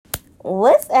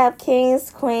What's up, kings,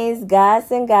 queens,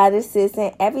 gods, and goddesses,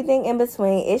 and everything in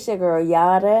between? It's your girl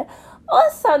Yada,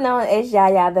 also known as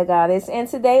Yaya the Goddess. And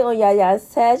today on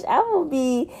Yaya's Touch, I will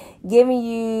be giving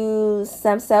you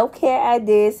some self-care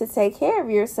ideas to take care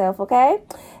of yourself, okay?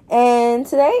 And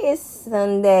today is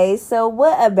Sunday, so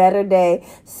what a better day.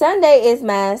 Sunday is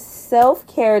my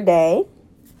self-care day.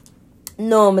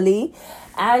 Normally,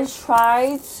 I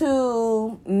try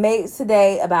to make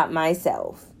today about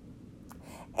myself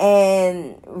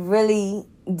and really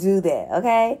do that,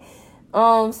 okay?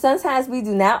 Sometimes we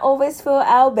do not always feel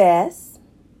our best,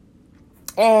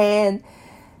 and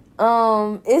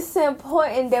it's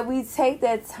important that we take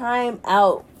that time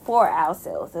out for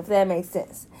ourselves, if that makes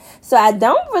sense. So I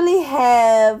don't really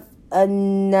have a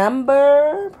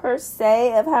number per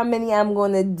se of how many I'm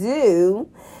going to do,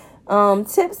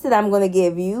 tips that I'm going to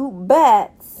give you,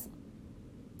 but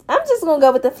I'm just going to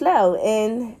go with the flow,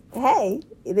 and hey,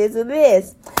 it is what it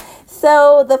is.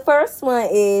 So the first one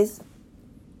is,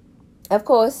 of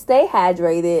course, stay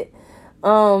hydrated.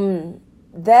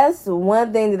 That's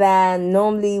one thing that I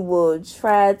normally will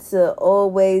try to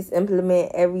always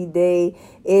implement every day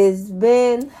is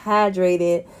being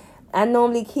hydrated. I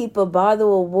normally keep a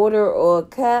bottle of water or a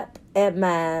cup at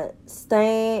my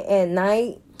stand at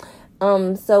night.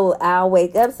 So I'll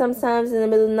wake up sometimes in the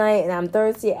middle of the night and I'm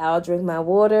thirsty. I'll drink my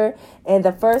water. And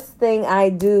the first thing I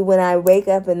do when I wake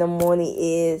up in the morning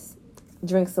is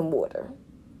drink some water.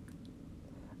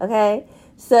 Okay?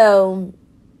 So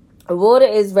water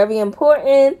is very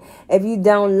important. If you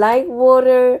don't like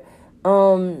water,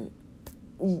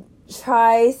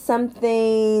 try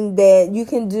something that you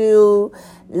can do,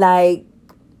 like,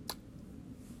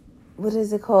 what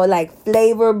is it called? Like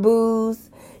flavor boost.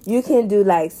 You can do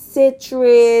like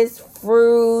citrus,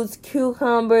 fruits,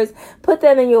 cucumbers. Put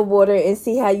that in your water and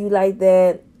see how you like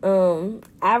that.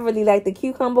 I really like the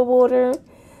cucumber water.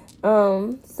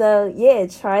 So yeah,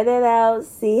 try that out.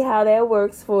 See how that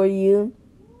works for you.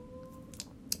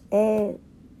 And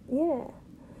yeah.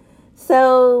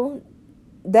 So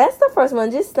that's the first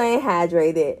one. Just staying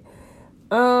hydrated.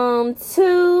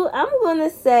 Two, I'm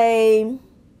gonna say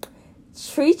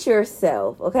treat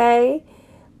yourself, okay?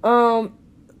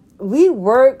 We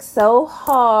work so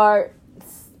hard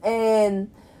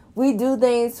and we do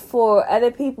things for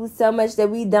other people so much that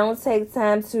we don't take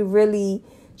time to really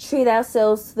treat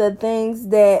ourselves to the things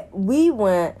that we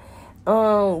want.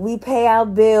 We pay our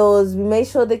bills. We make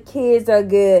sure the kids are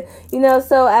good.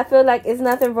 So I feel like it's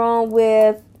nothing wrong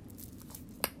with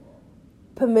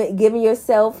giving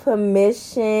yourself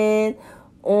permission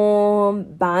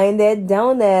on buying that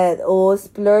donut or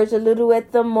splurge a little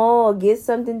at the mall. Get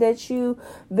something that you've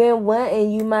been wanting.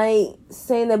 You might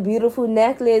send a beautiful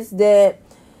necklace that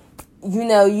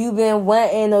you've been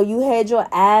wanting or you had your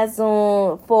eyes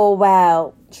on for a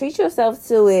while. Treat yourself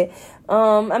to it.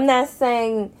 I'm not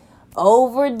saying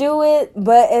overdo it,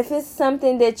 but if it's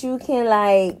something that you can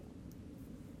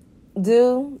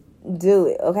do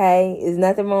it, okay? There's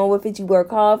nothing wrong with it. You work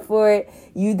hard for it.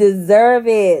 You deserve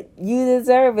it.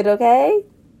 Okay?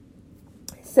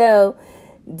 So,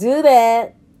 do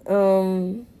that.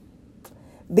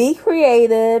 Be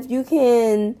creative. You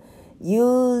can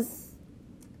use,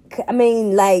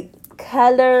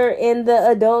 color in the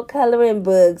adult coloring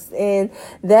books, and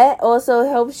that also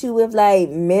helps you with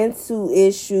mental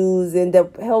issues and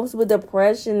helps with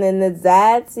depression and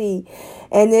anxiety,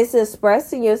 and it's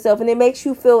expressing yourself, and it makes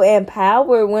you feel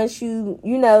empowered once you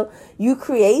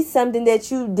create something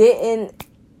that you didn't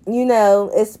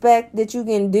expect that you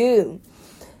can do.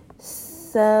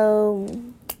 So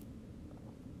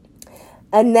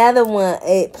another one,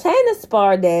 plan a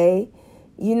spa day.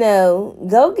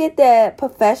 Go get that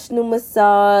professional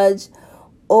massage,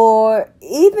 or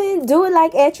even do it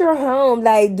at your home.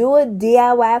 Do a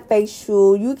DIY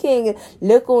facial. You can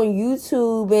look on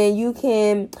YouTube and you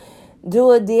can do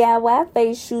a DIY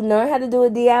facial. Learn how to do a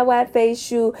DIY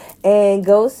facial and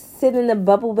go sit in the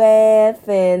bubble bath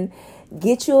and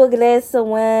get you a glass of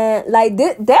wine.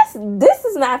 This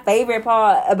is my favorite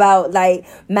part about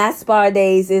my spa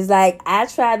days is I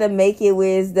try to make it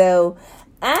where as though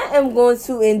I am going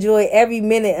to enjoy every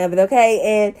minute of it, okay?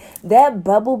 And that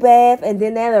bubble bath and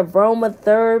then that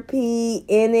aromatherapy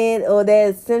in it, or that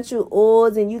essential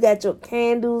oils, and you got your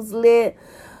candles lit.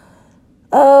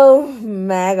 Oh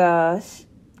my gosh.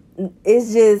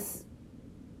 It's just,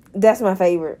 that's my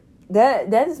favorite.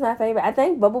 That is my favorite. I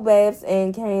think bubble baths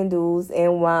and candles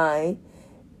and wine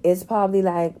is probably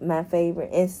my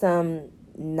favorite. And some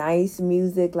nice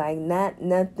music, not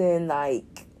nothing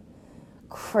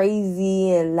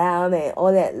crazy and loud and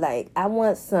all that. I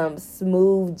want some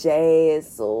smooth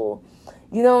jazz, or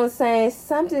you know what I'm saying,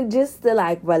 something just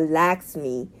to relax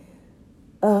me.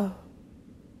 Oh,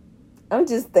 I'm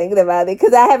just thinking about it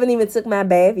because I haven't even took my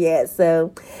bath yet.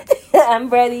 So I'm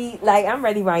ready. Like, I'm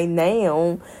ready right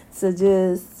now to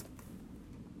just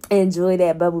enjoy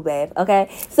that bubble bath. Okay.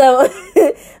 So,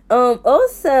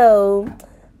 also,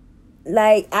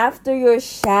 like, after your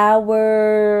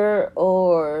shower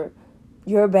or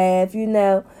your bath,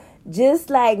 just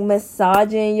like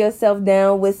massaging yourself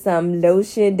down with some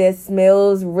lotion that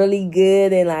smells really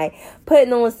good, and like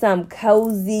putting on some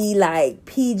cozy like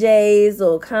PJs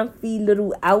or comfy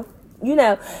little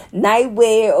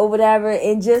nightwear or whatever,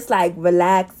 and just like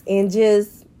relax and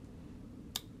just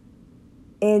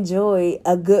enjoy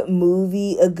a good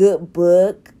movie, a good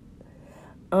book,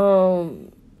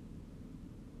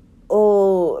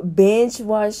 or binge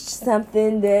watch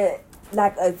something that,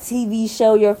 like a TV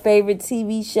show, your favorite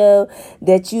TV show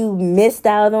that you missed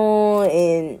out on,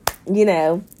 and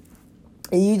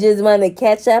you just want to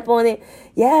catch up on it.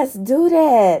 Yes, do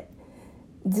that.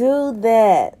 Do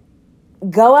that.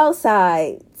 Go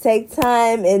outside. Take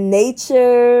time in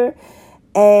nature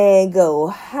and go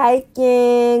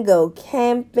hiking, go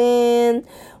camping,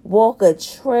 walk a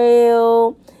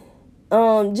trail.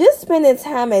 Just spending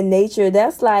time in nature,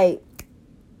 that's like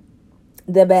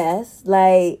the best.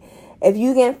 Like, if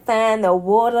you can find a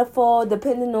waterfall,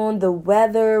 depending on the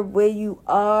weather where you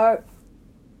are,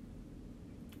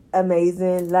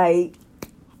 amazing. Like,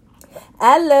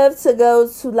 I love to go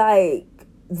to like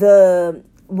the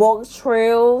walk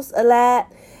trails a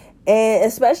lot, and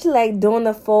especially like during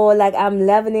the fall. Like, I'm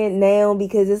loving it now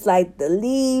because it's like the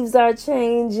leaves are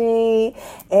changing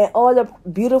and all the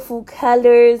beautiful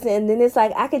colors, and then it's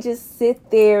like I could just sit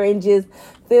there and just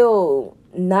feel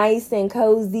nice and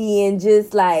cozy and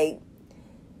just like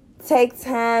take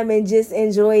time and just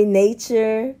enjoy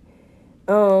nature.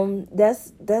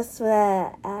 That's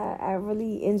what I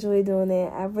really enjoy doing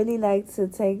it. I really like to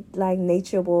take like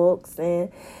nature walks and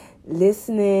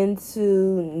listening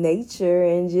to nature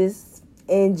and just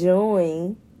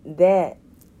enjoying that.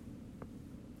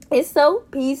 It's so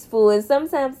peaceful, and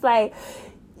sometimes like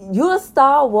you'll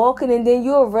start walking and then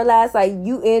you'll realize like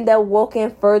you end up walking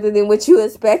further than what you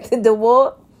expected to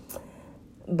walk.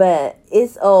 But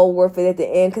it's all worth it at the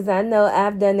end, because I know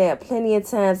I've done that plenty of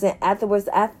times, and afterwards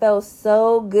I felt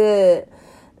so good,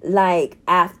 like,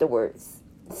 afterwards.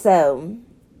 So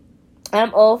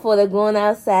I'm all for the going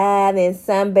outside and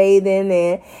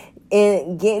sunbathing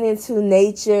and getting into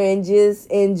nature and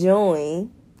just enjoying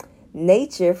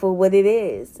nature for what it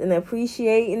is and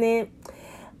appreciating it.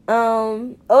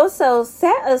 Also,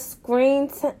 set a screen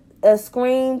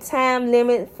time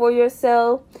limit for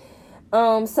yourself.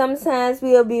 Sometimes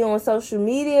we'll be on social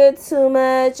media too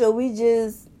much, or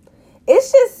it's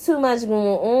just too much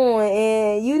going on,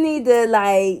 and you need to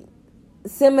like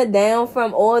simmer down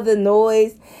from all the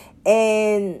noise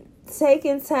and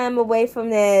taking time away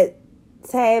from that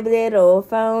tablet or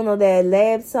phone or that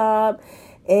laptop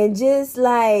and just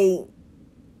like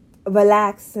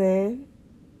relaxing,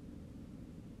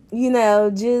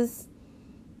 just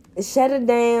shut it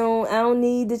down. I don't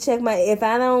need to check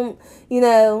I'll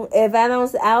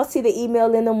see the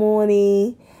email in the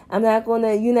morning. I'm not going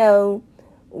to,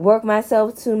 work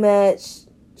myself too much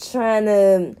trying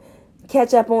to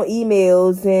catch up on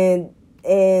emails and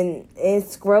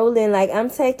scrolling. Like, I'm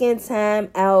taking time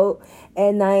out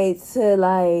at night to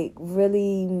like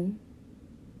really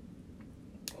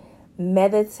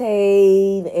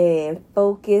meditate and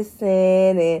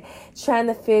focusing and trying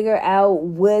to figure out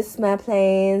what's my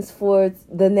plans for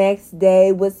the next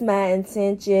day, what's my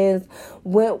intentions,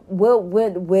 what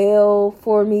went well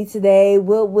for me today,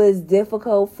 what was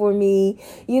difficult for me,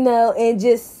 and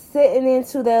just sitting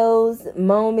into those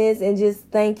moments and just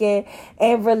thinking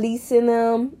and releasing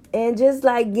them and just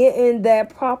like getting that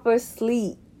proper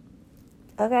sleep.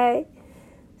 Okay?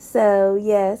 So,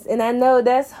 yes, and I know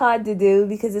that's hard to do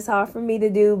because it's hard for me to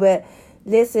do, but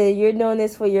listen, you're doing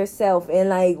this for yourself, and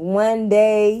like one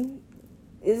day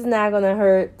it's not going to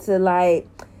hurt to like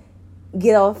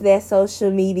get off that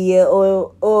social media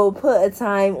or put a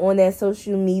time on that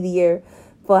social media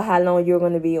for how long you're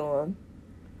going to be on.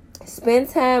 Spend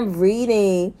time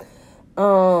reading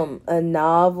a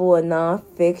novel, a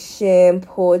nonfiction,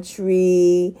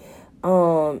 poetry,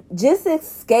 just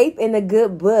escape in a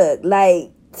good book. Like,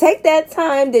 take that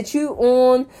time that you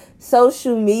on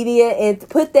social media and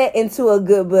put that into a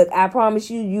good book. I promise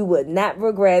you would not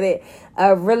regret it.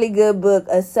 A really good book,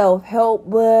 a self-help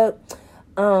book,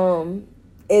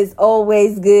 is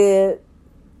always good.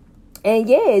 And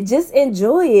yeah, just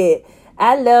enjoy it.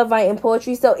 I love writing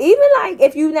poetry. So even like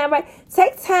if you not write,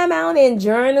 take time out and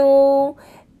journal.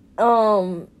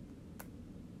 Journaling,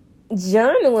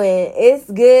 it's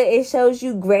good. It shows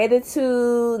you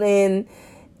gratitude and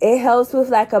it helps with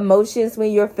like emotions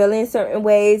when you're feeling certain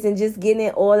ways and just getting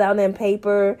it all out on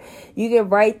paper. You can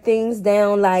write things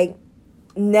down like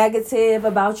negative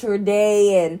about your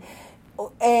day and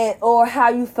or how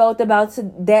you felt about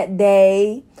that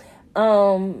day,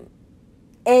 and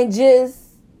just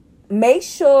make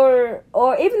sure,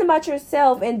 or even about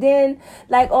yourself, and then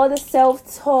like all the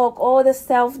self-talk, all the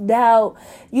self-doubt,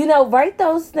 write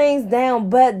those things down,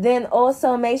 but then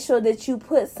also make sure that you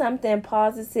put something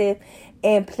positive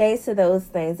in place of those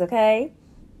things, okay?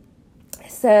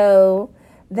 So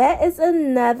that is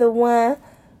another one.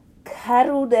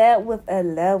 Cuddle up with a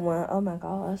loved one. Oh my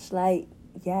gosh, like,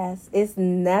 yes, it's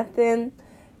nothing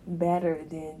better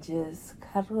than just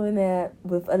cuddling up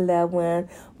with a loved one,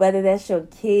 whether that's your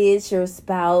kids, your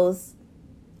spouse,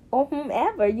 or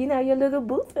whomever, your little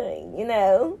boo thing,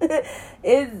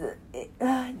 it's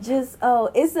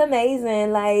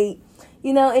amazing, like,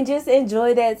 and just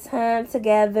enjoy that time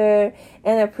together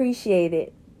and appreciate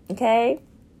it, okay?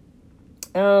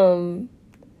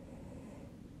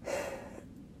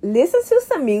 Listen to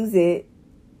some music.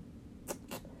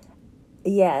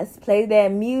 Yes, play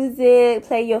that music,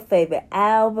 play your favorite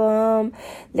album,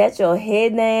 let your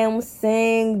head down,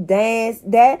 sing, dance.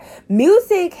 That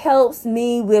music helps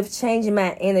me with changing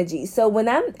my energy. So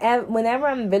whenever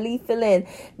I'm really feeling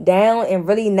down and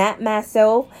really not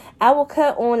myself, I will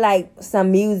cut on like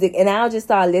some music and I'll just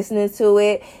start listening to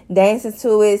it, dancing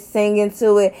to it, singing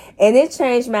to it, and it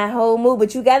changed my whole mood.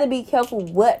 But you got to be careful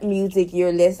what music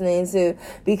you're listening to,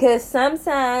 because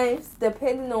sometimes,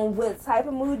 depending on what type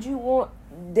of mood you want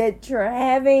that you're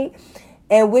having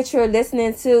and what you're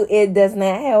listening to, it does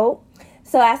not help.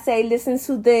 So I say listen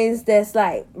to things that's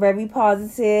like very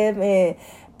positive and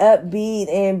upbeat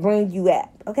and bring you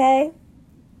up, okay?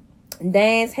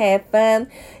 Dance, have fun.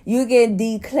 You can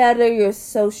declutter your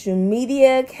social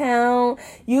media account.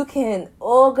 You can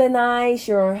organize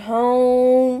your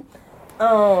home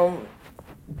how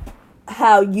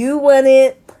you want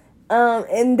it.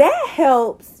 And that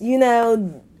helps,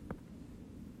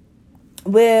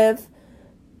 with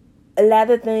a lot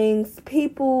of things.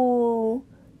 People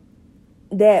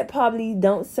that probably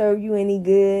don't serve you any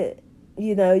good,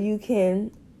 you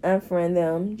can unfriend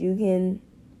them. You can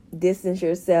distance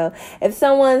yourself. If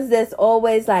someone's that's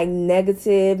always like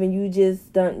negative and you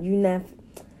just don't,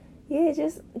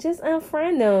 just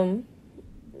unfriend them.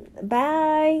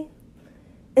 Bye.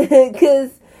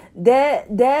 Because that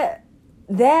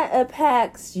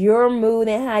impacts your mood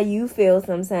and how you feel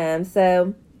sometimes.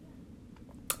 So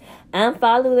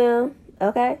unfollow them,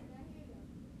 okay?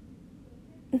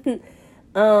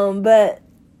 But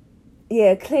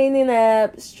yeah, cleaning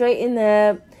up, straighten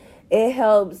up. It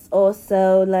helps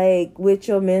also like with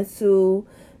your mental,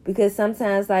 because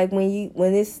sometimes like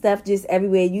when this stuff just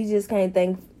everywhere, you just can't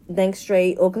think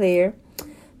straight or clear.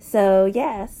 So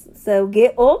yes, so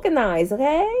get organized,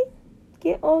 okay?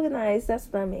 Get organized. That's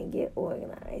what I mean. Get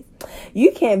organized.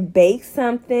 You can bake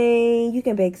something. You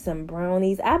can bake some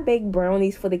brownies. I baked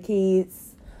brownies for the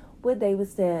kids. What day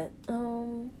was that?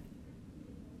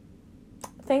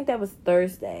 I think that was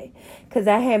Thursday, because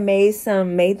I had made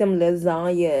them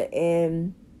lasagna,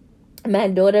 and my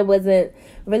daughter wasn't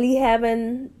really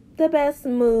having the best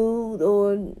mood,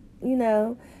 or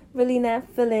really not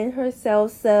feeling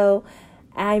herself, so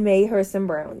I made her some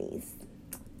brownies.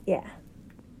 Yeah.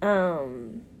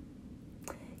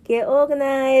 Get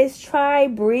organized. Try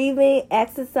breathing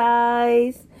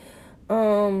exercise.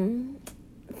 Finding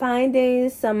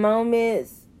some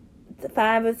moments,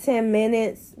 5 or 10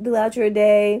 minutes throughout your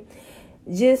day,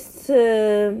 just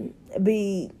to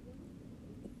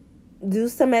do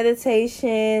some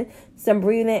meditation, some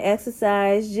breathing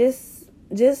exercise, just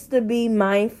to be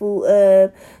mindful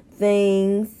of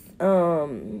things,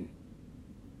 to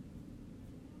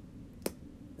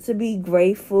be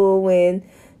grateful. And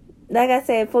like I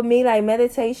said, for me, like,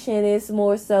 meditation is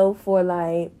more so for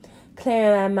like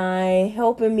clearing my mind,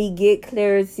 helping me get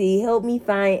clarity, help me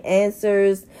find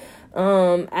answers.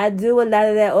 I do a lot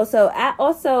of that. Also, I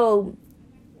also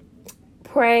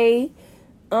pray,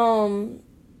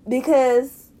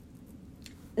 because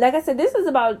like I said, this is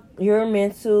about your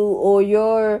mental or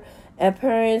your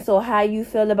appearance or how you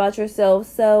feel about yourself.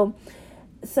 So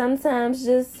sometimes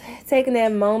just taking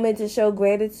that moment to show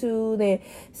gratitude and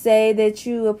say that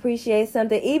you appreciate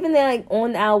something, even like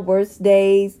on our worst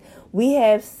days, we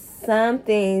have some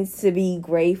things to be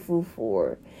grateful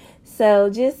for. So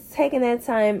just taking that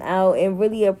time out and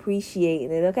really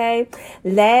appreciating it, okay?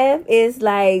 Laugh is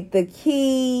like the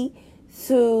key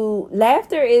to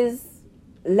laughter is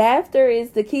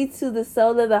the key to the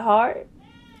soul of the heart,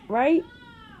 right?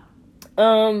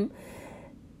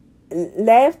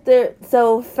 laughter.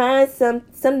 So find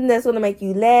something that's going to make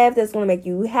you laugh, that's going to make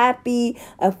you happy,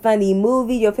 a funny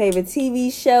movie, your favorite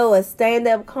TV show, a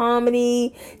stand-up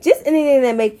comedy, just anything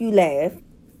that make you laugh.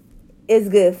 It's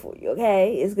good for you,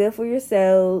 okay? It's good for your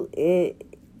soul. It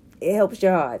helps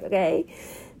your heart, okay?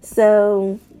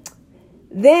 So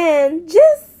then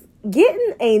just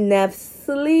getting enough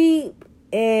sleep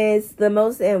is the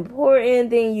most important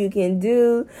thing you can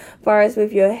do as far as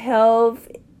with your health.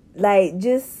 Like,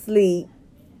 just sleep,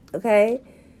 okay?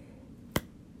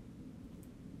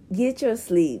 Get your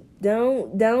sleep.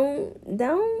 Don't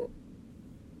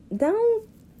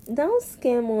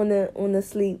skim on the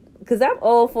sleep, because I'm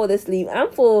all for the sleep.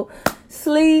 I'm for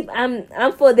sleep. I'm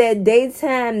for that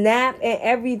daytime nap and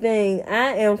everything.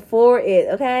 I am for it,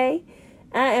 okay?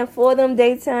 I am for them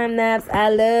daytime naps. I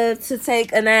love to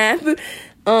take a nap.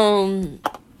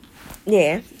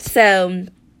 Yeah. So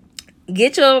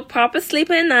get your proper sleep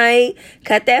at night.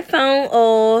 Cut that phone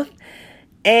off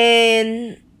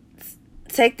and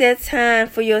take that time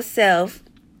for yourself,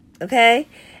 okay?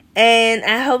 And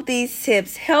I hope these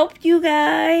tips help you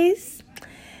guys.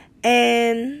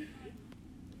 And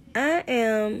I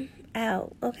am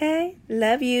out, okay?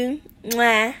 Love you.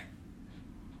 Mwah.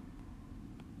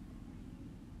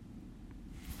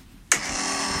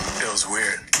 Feels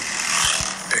weird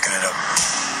picking it up.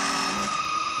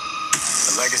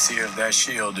 The legacy of that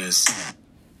shield is...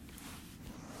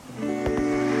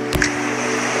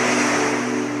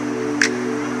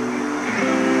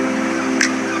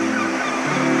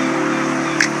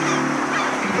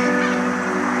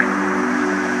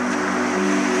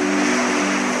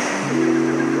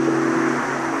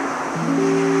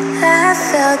 I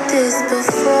felt this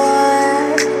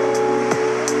before,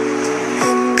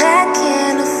 and I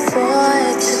can't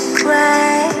afford to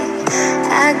cry.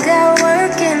 I got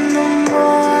work in the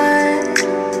morning,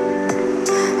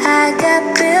 I got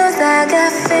bills, I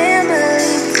got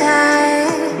family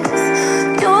ties.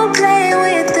 You play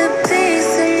with the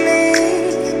piece of me.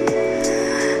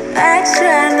 I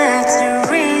try not to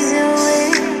reason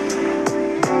with,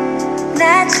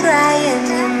 not trying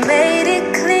to make it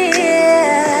clear.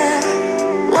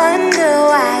 Wonder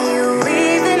why you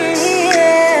even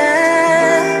here.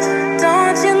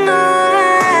 Don't you know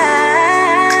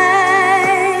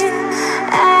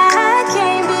I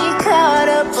can't be caught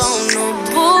up on no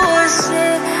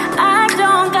bullshit. I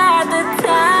don't got the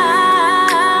time.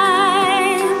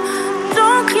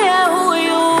 Don't care who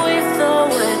you with or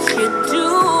what you're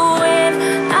doing.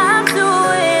 I'm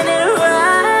doing it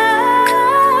right.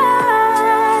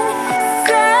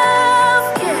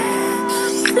 Self-care,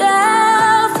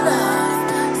 self-love,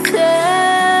 selfish.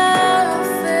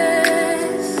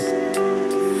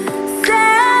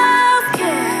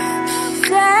 Self-care,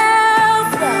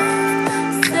 self-love,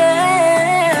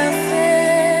 selfish.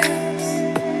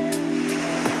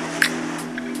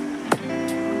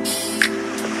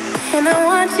 And I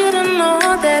want you to know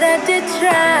that I did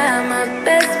try my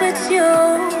best with you.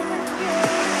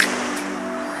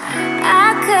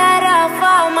 I cut off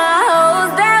all my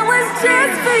hoes, that was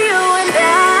just for you.